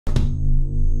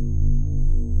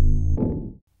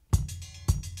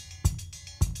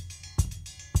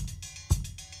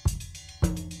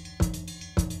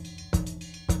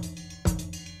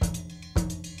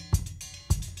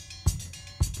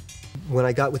when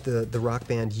I got with the rock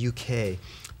band UK,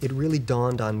 it really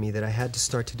dawned on me that I had to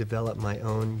start to develop my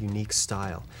own unique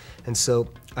style. And so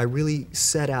I really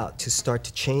set out to start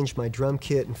to change my drum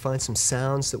kit and find some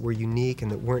sounds that were unique and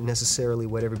that weren't necessarily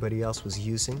what everybody else was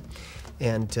using.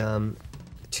 And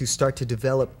to start to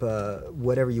develop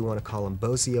whatever you want to call them,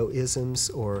 Bozzio-isms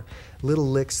or little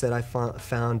licks that I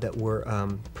found that were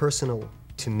personal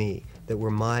to me, that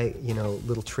were my,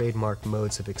 little trademark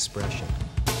modes of expression.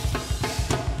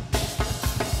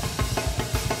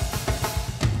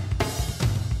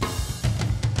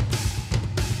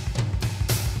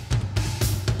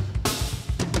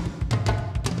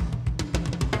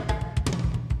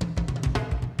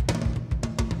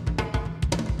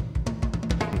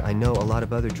 I know a lot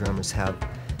of other drummers have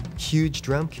huge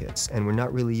drum kits, and we're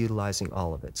not really utilizing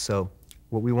all of it. So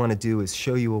what we want to do is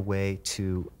show you a way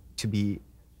to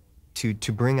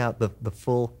bring out the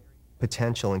full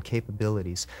potential and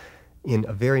capabilities in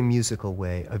a very musical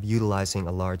way of utilizing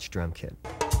a large drum kit.